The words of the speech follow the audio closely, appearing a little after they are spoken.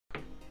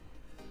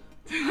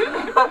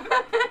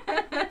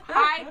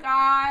Hi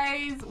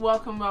guys,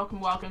 welcome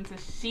to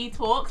She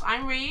Talks.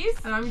 I'm Reese.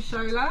 And I'm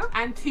Shola.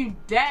 And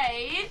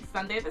today,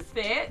 Sunday the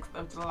 6th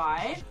of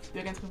July,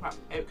 we're going to talk about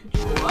haute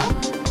couture.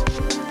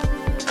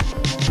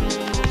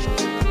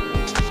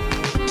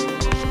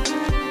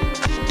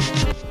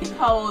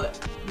 Tell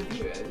the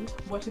viewers,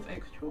 what is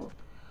haute couture?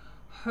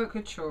 Haute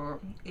couture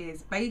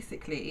is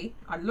basically,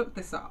 I looked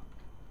this up.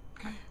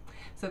 Okay.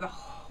 So the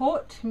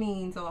haute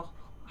means, or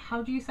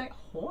how do you say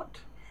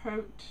haute?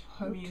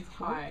 Haute means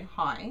high.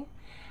 High.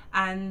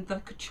 And the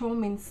couture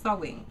means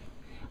sewing,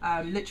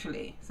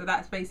 literally. So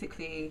that's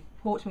basically,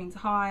 haute means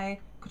high,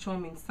 couture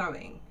means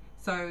sewing.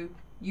 So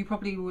you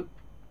probably would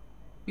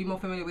be more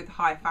familiar with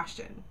high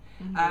fashion.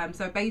 Mm-hmm.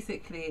 So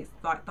basically it's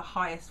like the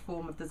highest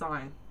form of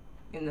design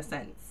in the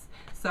sense.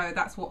 So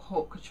that's what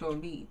haute couture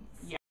means.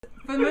 Yeah.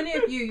 For many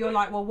of you, you're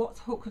like, well, what's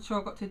haute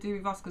couture got to do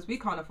with us? Because we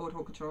can't afford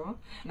haute couture.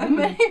 And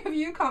many of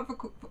you can't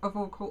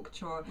afford haute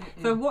couture.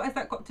 So what has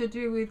that got to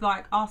do with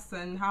like us,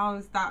 and how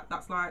is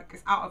that's like,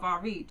 it's out of our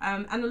reach?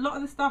 And a lot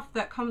of the stuff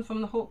that comes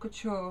from the haute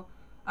couture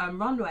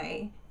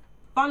runway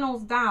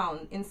funnels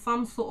down in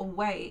some sort of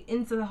way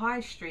into the high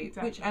street,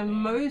 and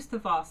most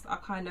of us are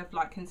kind of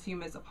like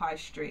consumers of high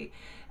street.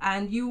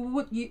 And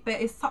there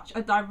is such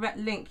a direct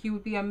link. You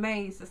would be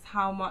amazed as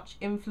how much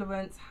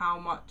influence, how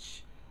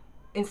much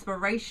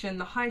inspiration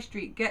the high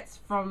street gets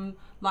from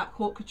like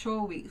haute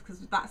couture weeks,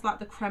 because that's like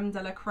the creme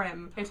de la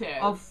creme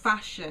of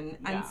fashion.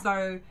 Yeah. And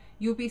so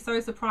you'll be so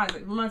surprised.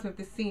 It reminds me of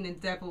this scene in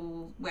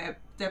Devil Wear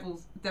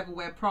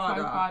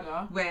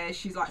Prada, where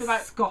she's like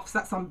scoffs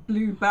at some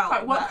blue belt.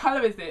 Like, what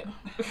colour is it?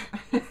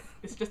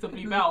 It's just a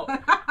blue belt.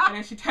 And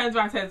then she turns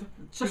around and says,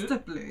 just a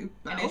blue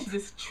belt. And then she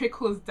just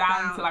trickles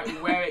down to like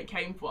where it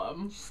came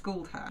from. She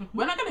schooled her.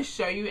 We're not going to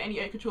show you any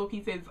haute couture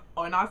pieces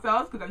on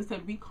ourselves, because as I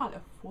said, we can't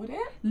afford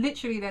it.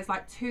 Literally, there's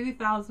like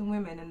 2,000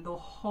 women in the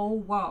whole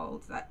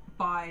world that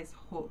buys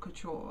haute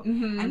couture.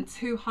 And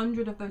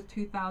 200 of those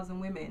 2,000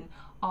 women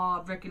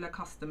are regular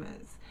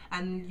customers.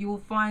 And you'll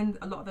find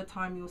a lot of the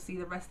time you'll see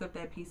the rest of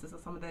their pieces or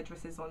some of their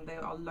dresses on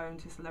there are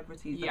loaned to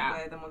celebrities that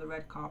wear them on the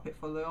red carpet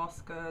for the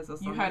Oscars or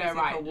something. You heard it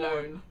right,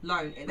 loan.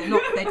 They're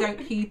not, they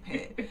don't keep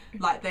it.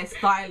 Like, their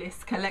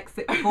stylist collects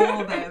it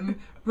for them,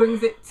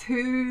 brings it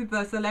to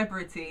the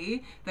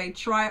celebrity, they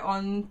try it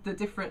on the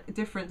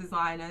different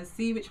designers,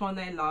 see which one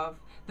they love,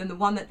 then the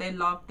one that they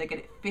love, they get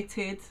it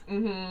fitted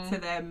to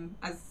them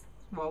as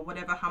well,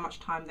 whatever, how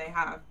much time they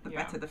have, the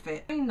better the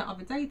fit. The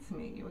other day to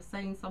me, you were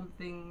saying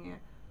something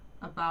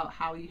about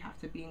how you have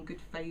to be in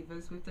good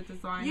favours with the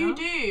designer. You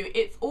do.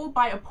 It's all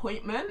by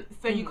appointment,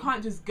 so you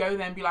can't just go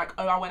there and be like,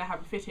 oh, I want to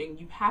have a fitting.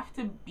 You have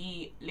to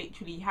be,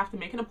 literally, you have to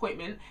make an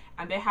appointment,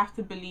 and they have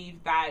to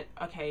believe that,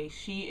 okay,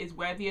 she is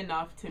worthy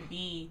enough to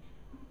be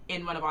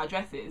in one of our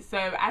dresses.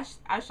 So as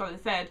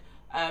Charlotte said,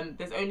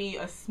 there's only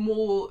a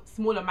small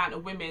amount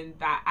of women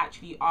that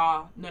actually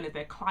are known as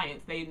their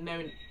clients. They're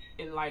known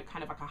in like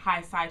kind of like a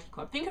high society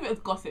club. Think of it as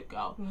Gossip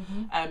Girl.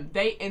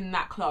 They in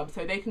that club,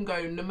 so they can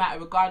go no matter,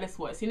 regardless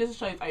what. As soon as the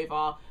show's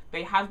over,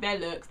 they have their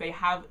looks, they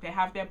have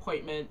their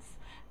appointments,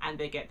 and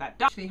they get that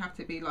done. You have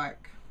to be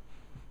like,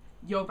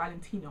 yo,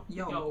 Valentino.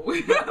 Yo.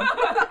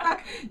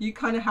 You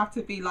kind of have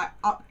to be like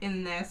up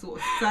in their sort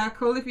of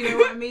circle, if you know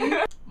what I mean.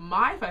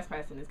 My first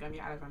person is going to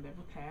be Alexander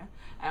Voltaire.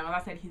 As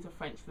I said, he's a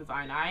French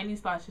designer. I only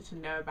started to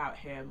know about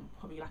him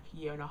probably like a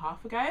year and a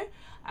half ago.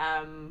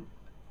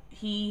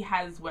 He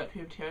has worked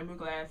with Thierry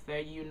Mugler, so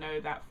you know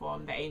that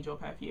from the Angel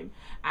perfume,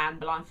 and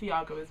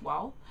Balenciaga as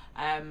well.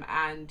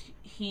 And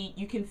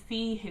you can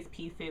see his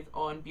pieces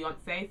on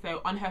Beyonce. So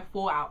on her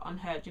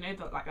do you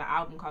know like the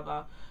album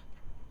cover,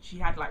 she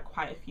had like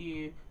quite a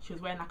few. She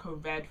was wearing like a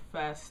red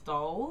fur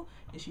stole,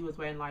 and she was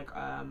wearing like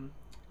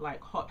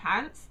hot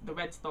pants. The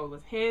red stole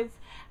was his,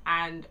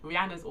 and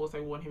Rihanna's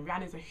also worn him.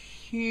 Rihanna's a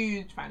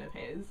huge fan of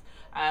his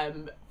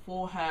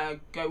for her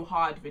Go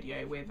Hard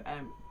video with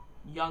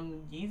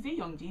Young Jeezy.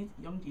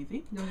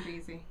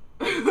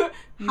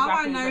 How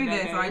I know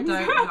this, I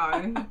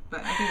don't know,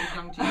 but I think it's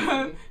Young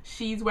Jeezy.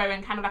 She's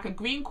wearing kind of like a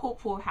green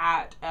corporal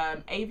hat,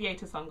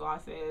 aviator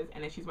sunglasses,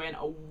 and then she's wearing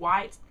a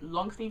white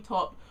long sleeve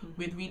top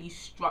with really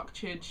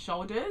structured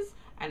shoulders,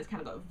 and it's kind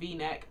of got a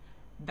V-neck.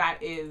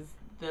 That is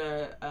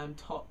the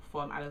top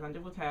from Alexander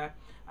Voltaire.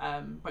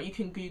 But you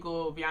can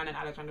Google Rihanna and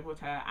Alexander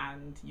Voltaire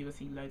and you will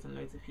see loads and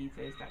loads of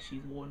pieces that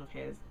she's worn of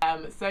his.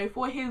 So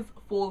for his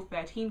Fall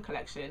 13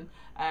 collection,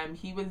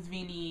 he was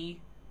really,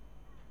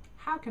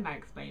 how can I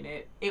explain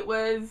it? It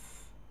was,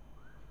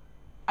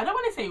 I don't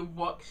want to say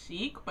rock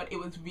chic, but it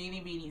was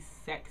really, really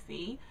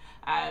sexy.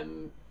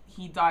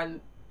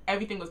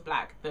 Everything was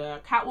black.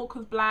 The catwalk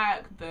was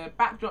black, the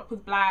backdrop was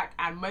black,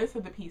 and most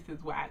of the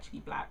pieces were actually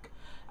black.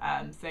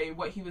 So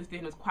what he was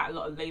doing was quite a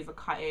lot of laser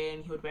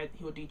cutting. He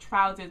would do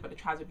trousers, but the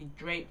trousers would be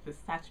draped with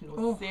satin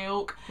or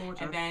silk.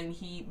 Gorgeous. And then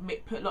he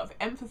put a lot of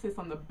emphasis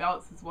on the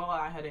belts as well.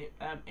 I heard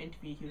an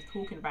interview he was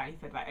talking about. He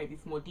said like every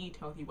small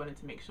detail he wanted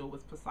to make sure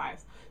was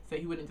precise. So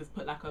he wouldn't just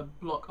put like a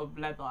block of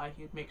leather.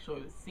 He would make sure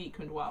it was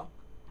sequined well.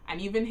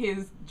 And even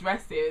his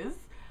dresses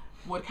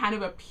would kind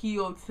of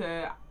appeal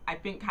to, I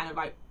think kind of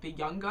like the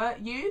younger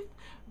youth,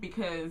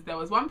 because there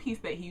was one piece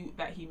that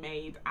he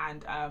made,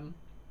 and kind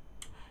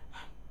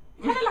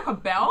of like a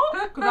belt,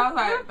 because I was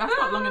like, that's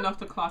not long enough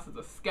to class as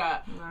a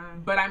skirt.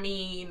 No. But I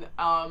mean,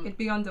 it'd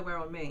be underwear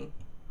on me.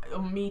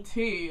 Me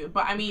too.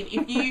 But I mean,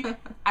 if you,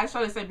 as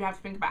Charlotte said, we have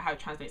to think about how it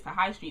translates to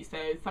high street. So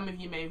some of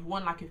you may have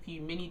worn like a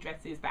few mini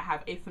dresses that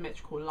have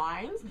asymmetrical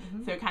lines.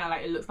 So kind of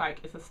like, it looks like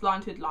it's a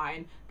slanted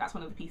line. That's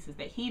one of the pieces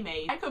that he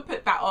made. I could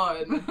put that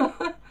on.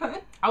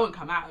 I wouldn't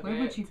come out of it.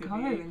 Where would you go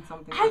in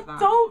something like that? I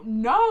don't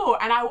know.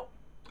 And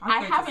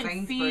I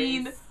haven't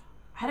seen,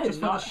 I don't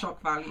just know. for the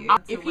shock value.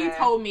 If he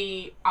told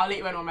me I'll let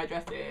you wear one of my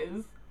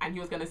dresses and he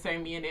was going to sew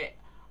me in it,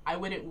 I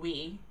wouldn't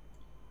wee.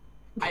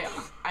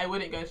 I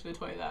wouldn't go to the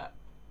toilet.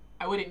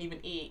 I wouldn't even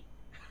eat.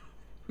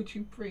 Would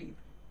you breathe?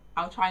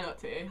 I'll try not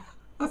to.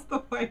 That's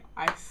the way.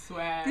 I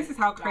swear. This is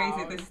how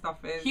crazy this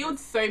stuff is. He would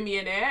sew me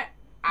in it,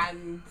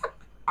 and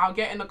I'll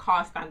get in the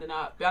car standing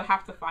up. They'll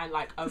have to find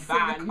like a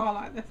van. In the car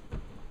like this.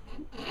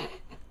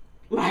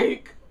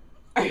 Like,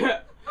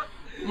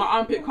 my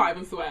armpit can't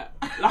even sweat.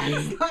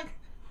 Like,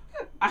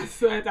 I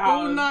swear down.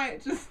 All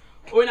night, just.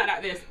 All night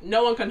like this.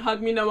 No one can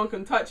hug me. No one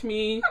can touch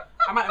me.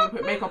 I might even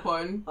put makeup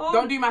on. Oh,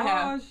 don't do my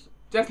hair.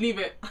 Just leave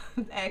it.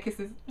 Air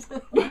kisses.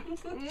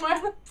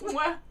 Mwah,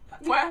 mwah,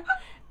 mwah.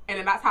 And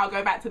then that's how I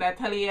go back to the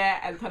atelier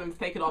and tell them to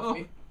take it off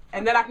me.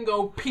 And then I can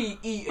go pee,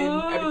 eat,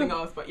 and everything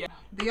else. But yeah.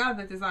 The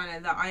other designer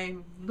that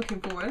I'm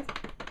looking forward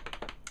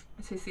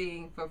to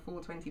seeing for fall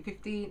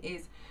 2015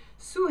 is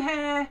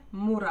Suher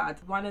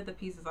Murad. One of the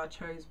pieces I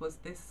chose was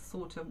this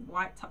sort of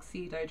white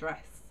tuxedo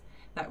dress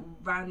that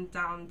ran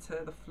down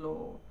to the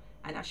floor.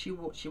 And as she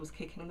walked, she was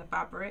kicking the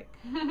fabric.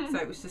 So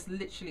it was just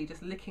literally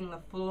just licking the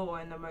floor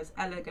in the most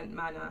elegant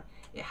manner.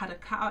 It had a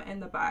cutout in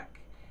the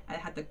back, and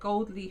it had the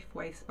gold leaf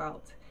waist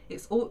belt.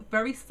 It's all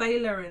very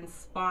sailor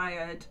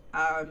inspired.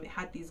 It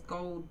had these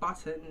gold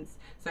buttons.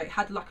 So it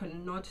had like a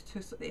nod to,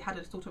 it had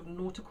a sort of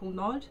nautical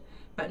nod,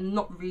 but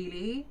not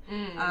really.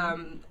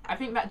 I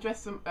think that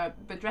dress,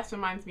 the dress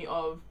reminds me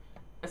of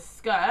a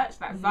skirt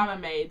that Zara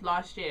made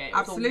last year. It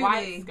was a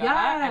white skirt,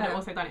 and they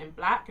also done it in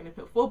black, and they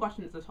put 4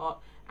 buttons at the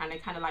top, and they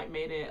kind of like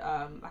made it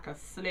like a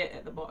slit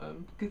at the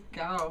bottom. Good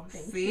girl.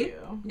 Thank See?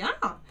 you. Yeah.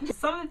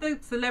 Some of the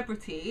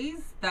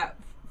celebrities that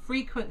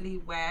frequently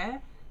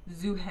wear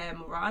Zuhair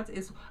Murad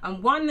is,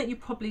 and one that you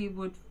probably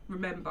would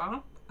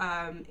remember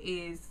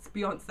is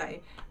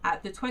Beyonce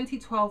at the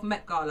 2012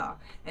 Met Gala,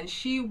 and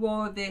she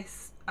wore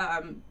this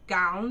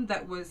gown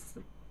that was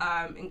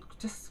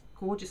just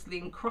gorgeously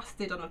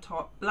encrusted on the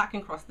top, black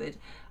encrusted.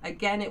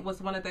 Again, it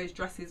was one of those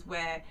dresses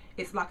where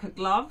it's like a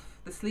glove.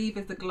 The sleeve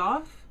is the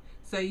glove,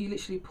 so you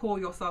literally pour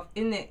yourself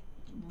in it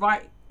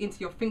right into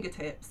your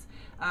fingertips,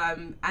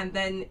 and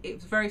then it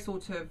was very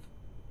sort of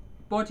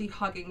body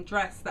hugging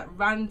dress that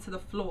ran to the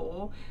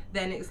floor.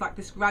 Then it's like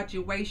this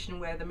graduation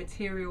where the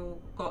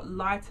material got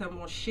lighter,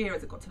 more sheer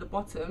as it got to the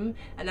bottom,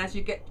 and as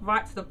you get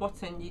right to the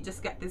bottom, you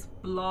just get this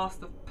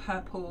blast of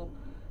purple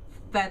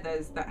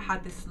feathers that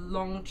had this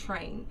long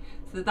train.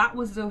 So that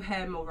was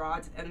Zuhair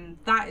Murad, and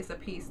that is a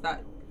piece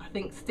that I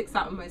think sticks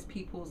out in most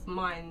people's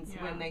minds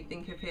when they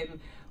think of him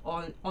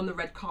on the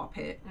red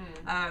carpet.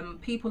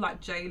 People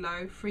like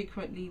J-Lo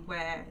frequently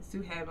wear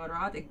Zuhair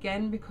Murad,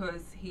 again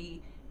because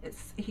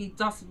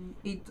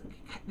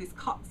these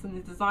cuts and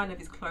the design of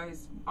his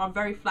clothes are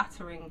very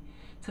flattering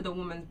to the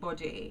woman's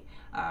body,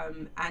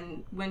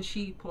 and when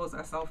she pours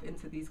herself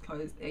into these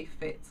clothes, they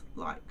fit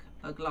like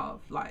a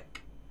glove,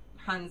 like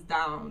hands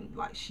down,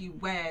 like she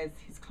wears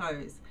his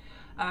clothes.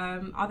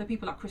 Other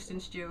people like Kristen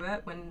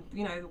Stewart, when,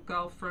 you know, the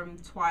girl from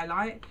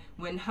Twilight,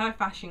 when her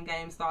fashion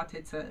game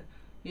started to,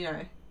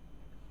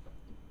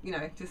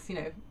 just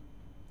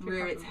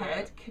rear its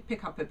head,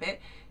 pick up a bit.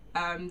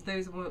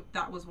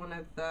 That was one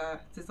of the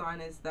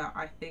designers that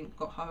I think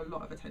got her a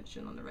lot of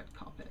attention on the red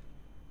carpet.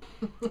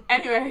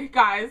 Anyway,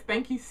 guys,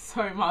 thank you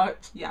so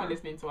much for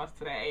listening to us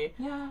today.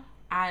 Yeah.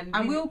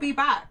 And we'll be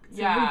back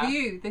to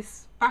review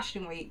this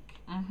fashion week.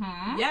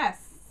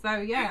 Yes. So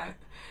yeah.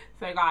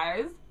 So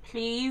guys,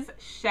 please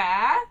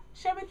share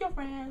with your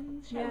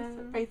friends, share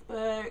with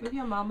Facebook, with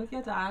your mum, with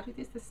your dad, with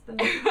your sister,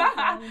 with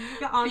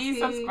your auntie. Please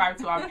subscribe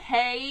to our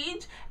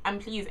page,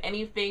 and please,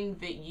 anything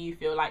that you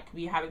feel like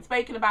we haven't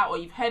spoken about, or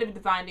you've heard of a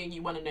designer and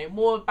you want to know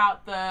more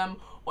about them,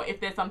 or if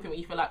there's something where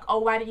you feel like, oh,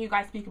 why didn't you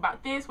guys speak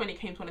about this when it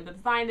came to one of the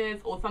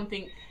designers, or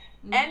something,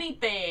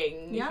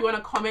 anything. If you want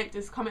to comment,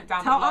 just comment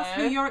down below. Tell us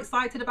who you're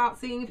excited about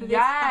seeing for this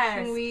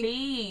fashion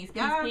week.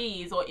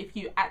 Please. Or if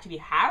you actually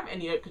have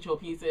any haute couture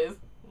pieces,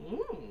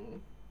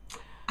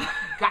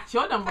 got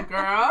your number,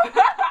 girl.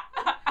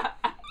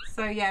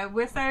 So yeah,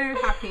 we're so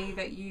happy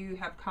that you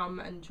have come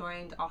and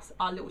joined us,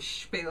 our little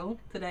spiel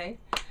today.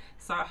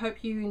 So I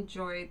hope you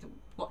enjoyed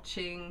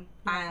watching,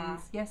 and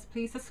yes,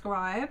 please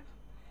subscribe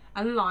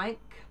and like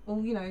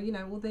all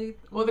all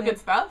the good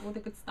stuff. All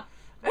the good stuff.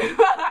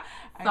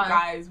 And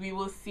guys, we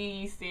will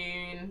see you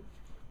soon.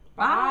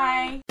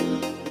 Bye.